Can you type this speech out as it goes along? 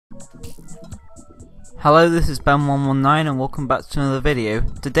Hello, this is Ben119 and welcome back to another video.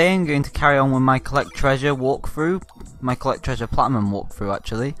 Today I'm going to carry on with my Collect Treasure walkthrough, my Collect Treasure Platinum walkthrough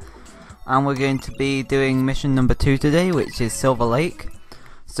actually. And we're going to be doing mission number 2 today, which is Silver Lake.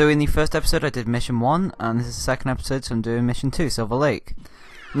 So in the first episode I did mission 1, and this is the second episode, so I'm doing mission 2, Silver Lake.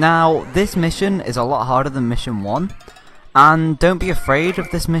 Now, this mission is a lot harder than mission 1, and don't be afraid of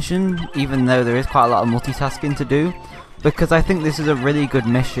this mission, even though there is quite a lot of multitasking to do, because I think this is a really good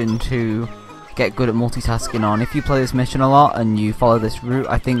mission to get good at multitasking on. If you play this mission a lot and you follow this route,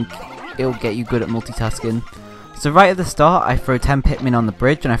 I think it'll get you good at multitasking. So right at the start I throw 10 Pikmin on the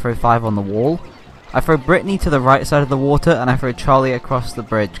bridge and I throw 5 on the wall. I throw Brittany to the right side of the water and I throw Charlie across the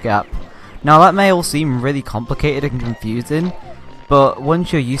bridge gap. Now that may all seem really complicated and confusing, but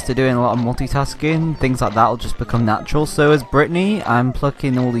once you're used to doing a lot of multitasking, things like that will just become natural. So as Brittany, I'm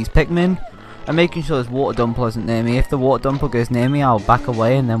plucking all these Pikmin and making sure this water dumper isn't near me. If the water dumper goes near me, I'll back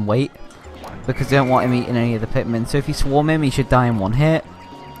away and then wait, because I don't want him eating any of the Pikmin. So if you swarm him, he should die in one hit.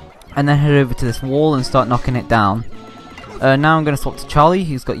 And then head over to this wall and start knocking it down. Now I'm going to swap to Charlie.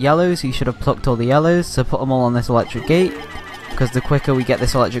 He's got yellows. He should have plucked all the yellows, so put them all on this electric gate, because the quicker we get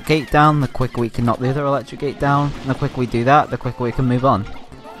this electric gate down, the quicker we can knock the other electric gate down, and the quicker we do that, the quicker we can move on.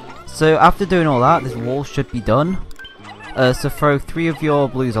 So after doing all that, this wall should be done. So throw 3 of your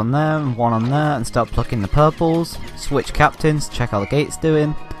blues on there and 1 on there and start plucking the purples. Switch captains, check how the gate's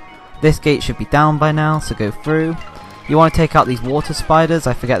doing. This gate should be down by now, so go through. You want to take out these water spiders,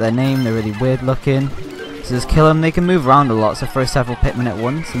 I forget their name, they're really weird looking. So just kill them. They can move around a lot, so throw several Pikmin at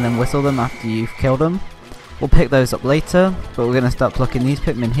once and then whistle them after you've killed them. We'll pick those up later, but we're going to start plucking these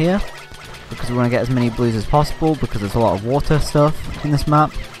Pikmin here, because we want to get as many blues as possible, because there's a lot of water stuff in this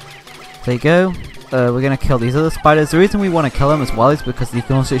map. There you go. We're going to kill these other spiders. The reason we want to kill them as well is because you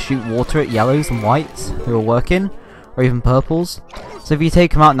can also shoot water at yellows and whites who are working, or even purples. So if you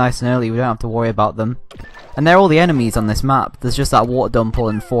take them out nice and early, we don't have to worry about them. And they're all the enemies on this map. There's just that water dumper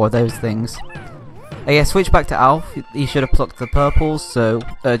and 4 of those things. Yeah, switch back to Alf. He should have plucked the purples, so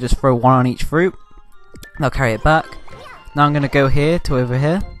just throw 1 on each fruit. They'll carry it back. Now I'm going to go here to over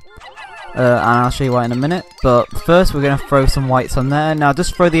here. And I'll show you why in a minute. But first we're going to throw some whites on there. Now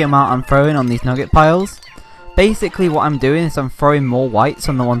just throw the amount I'm throwing on these nugget piles. Basically what I'm doing is I'm throwing more whites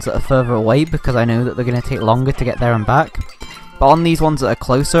on the ones that are further away, because I know that they're going to take longer to get there and back. But on these ones that are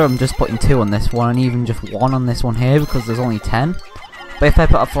closer, I'm just putting 2 on this one and even just 1 on this one here, because there's only 10. But if I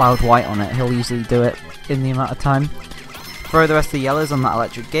put a flowered white on it, he'll usually do it in the amount of time. Throw the rest of the yellows on that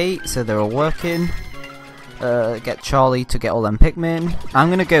electric gate so they're all working. Get Charlie to get all them Pikmin. I'm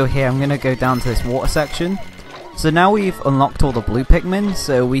going to go here, I'm going to go down to this water section. So now we've unlocked all the blue Pikmin,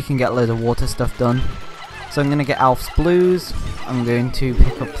 so we can get loads of water stuff done. So I'm going to get Alf's blues. I'm going to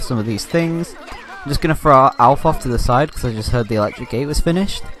pick up some of these things. I'm just going to throw Alf off to the side because I just heard the electric gate was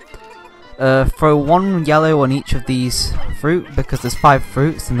finished. Throw 1 yellow on each of these fruit, because there's 5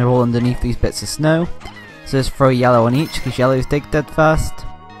 fruits and they're all underneath these bits of snow. So just throw yellow on each, because yellows dig dead fast.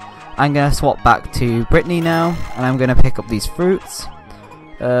 I'm going to swap back to Brittany now, and I'm going to pick up these fruits.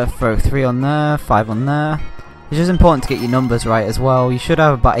 Throw 3 on there, 5 on there. It's just important to get your numbers right as well. You should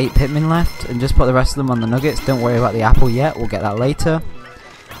have about 8 Pikmin left, and just put the rest of them on the nuggets. Don't worry about the apple yet, we'll get that later.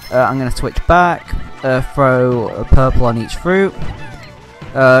 I'm going to switch back, throw a purple on each fruit.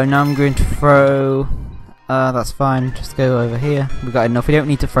 Now I'm going to throw, that's fine, just go over here. We've got enough, we don't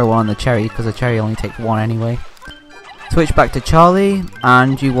need to throw 1 on the cherry, because the cherry only takes 1 anyway. Switch back to Charlie,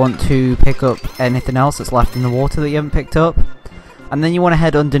 and you want to pick up anything else that's left in the water that you haven't picked up. And then you want to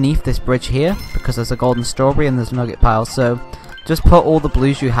head underneath this bridge here, because there's a golden strawberry and there's a nugget pile, so just put all the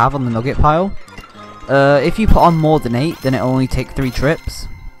blues you have on the nugget pile. If you put on more than 8, then it'll only take 3 trips.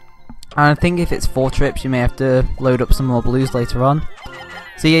 And I think if it's 4 trips, you may have to load up some more blues later on.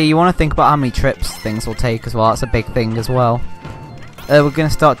 So yeah, you want to think about how many trips things will take as well, that's a big thing as well. We're going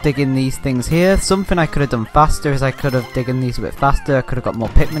to start digging these things here. Something I could have done faster is I could have digging these a bit faster, I could have got more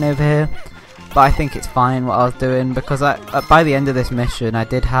Pikmin over here. But I think it's fine what I was doing, because by the end of this mission I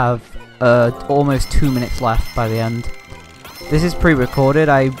did have almost 2 minutes left by the end. This is pre-recorded.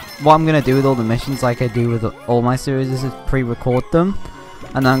 What I'm going to do with all the missions, like I do with all my series, is pre-record them.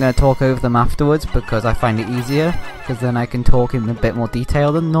 And then I'm going to talk over them afterwards, because I find it easier, because then I can talk in a bit more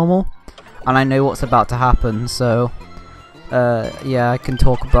detail than normal. And I know what's about to happen, so yeah, I can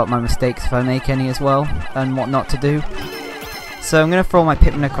talk about my mistakes if I make any as well, and what not to do. So I'm going to throw my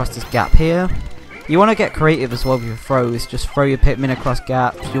Pikmin across this gap here. You want to get creative as well with your throws, just throw your Pikmin across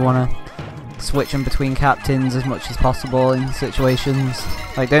gaps. You want to switch them between captains as much as possible in situations.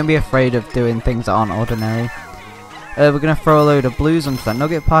 Like, don't be afraid of doing things that aren't ordinary. We're going to throw a load of blues onto that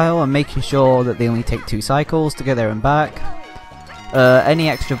nugget pile and making sure that they only take 2 cycles to get there and back. any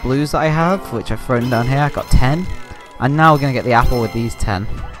extra blues that I have, which I've thrown down here. I got 10, and now we're going to get the apple with these 10.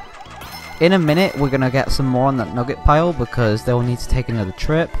 In a minute we're going to get some more on that nugget pile because they'll need to take another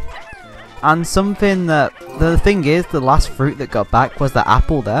trip. And something that, the thing is, the last fruit that got back was the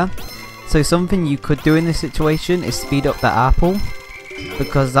apple there. So something you could do in this situation is speed up that apple,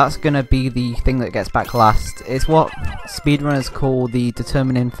 because that's going to be the thing that gets back last. It's what speedrunners call the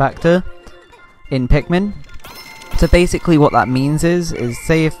determining factor in Pikmin. So basically what that means is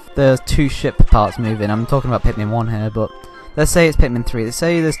say if there's 2 ship parts moving, I'm talking about Pikmin 1 here, but let's say it's Pikmin 3, let's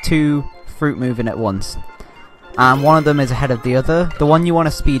say there's 2 fruit moving at once, and one of them is ahead of the other. The one you want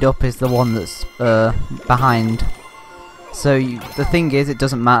to speed up is the one that's behind. So the thing is, it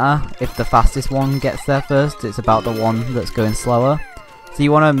doesn't matter if the fastest one gets there first, it's about the one that's going slower. So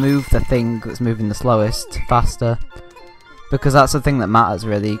you want to move the thing that's moving the slowest faster, because that's the thing that matters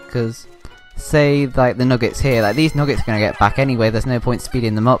really, because say like the nuggets here, like these nuggets are going to get back anyway, there's no point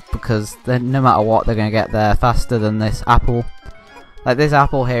speeding them up because no matter what they're going to get there faster than this apple. Like this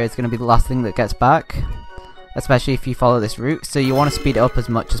apple here is going to be the last thing that gets back, especially if you follow this route, so you want to speed it up as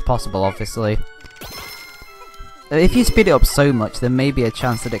much as possible obviously. If you speed it up so much, there may be a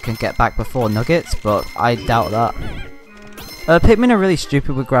chance that it can get back before nuggets, but I doubt that. Pikmin are really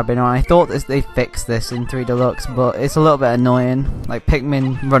stupid with grabbing on. I thought they fixed this in 3 Deluxe, but it's a little bit annoying. Like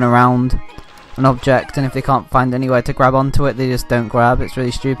Pikmin run around an object, and if they can't find anywhere to grab onto it, they just don't grab. It's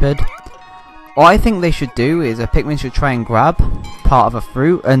really stupid. What I think they should do is a Pikmin should try and grab part of a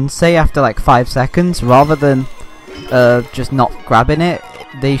fruit, and say after like 5 seconds, rather than just not grabbing it,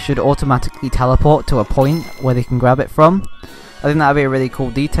 they should automatically teleport to a point where they can grab it from. I think that would be a really cool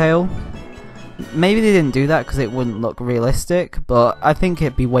detail. Maybe they didn't do that because it wouldn't look realistic, but I think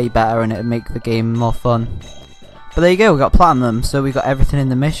it'd be way better and it'd make the game more fun. But there you go, we got platinum, so we got everything in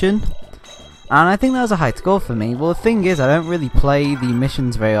the mission. And I think that was a high score for me. Well, the thing is, I don't really play the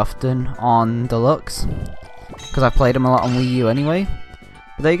missions very often on Deluxe, because I played them a lot on Wii U anyway.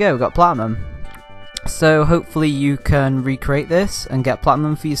 But there you go, we got platinum. So hopefully you can recreate this and get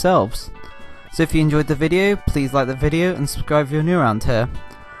platinum for yourselves. So if you enjoyed the video, please like the video and subscribe if you're new around here.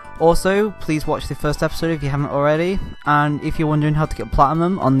 Also, please watch the first episode if you haven't already, and if you're wondering how to get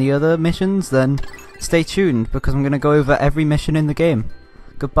platinum on the other missions, then stay tuned because I'm going to go over every mission in the game.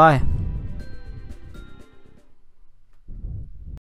 Goodbye.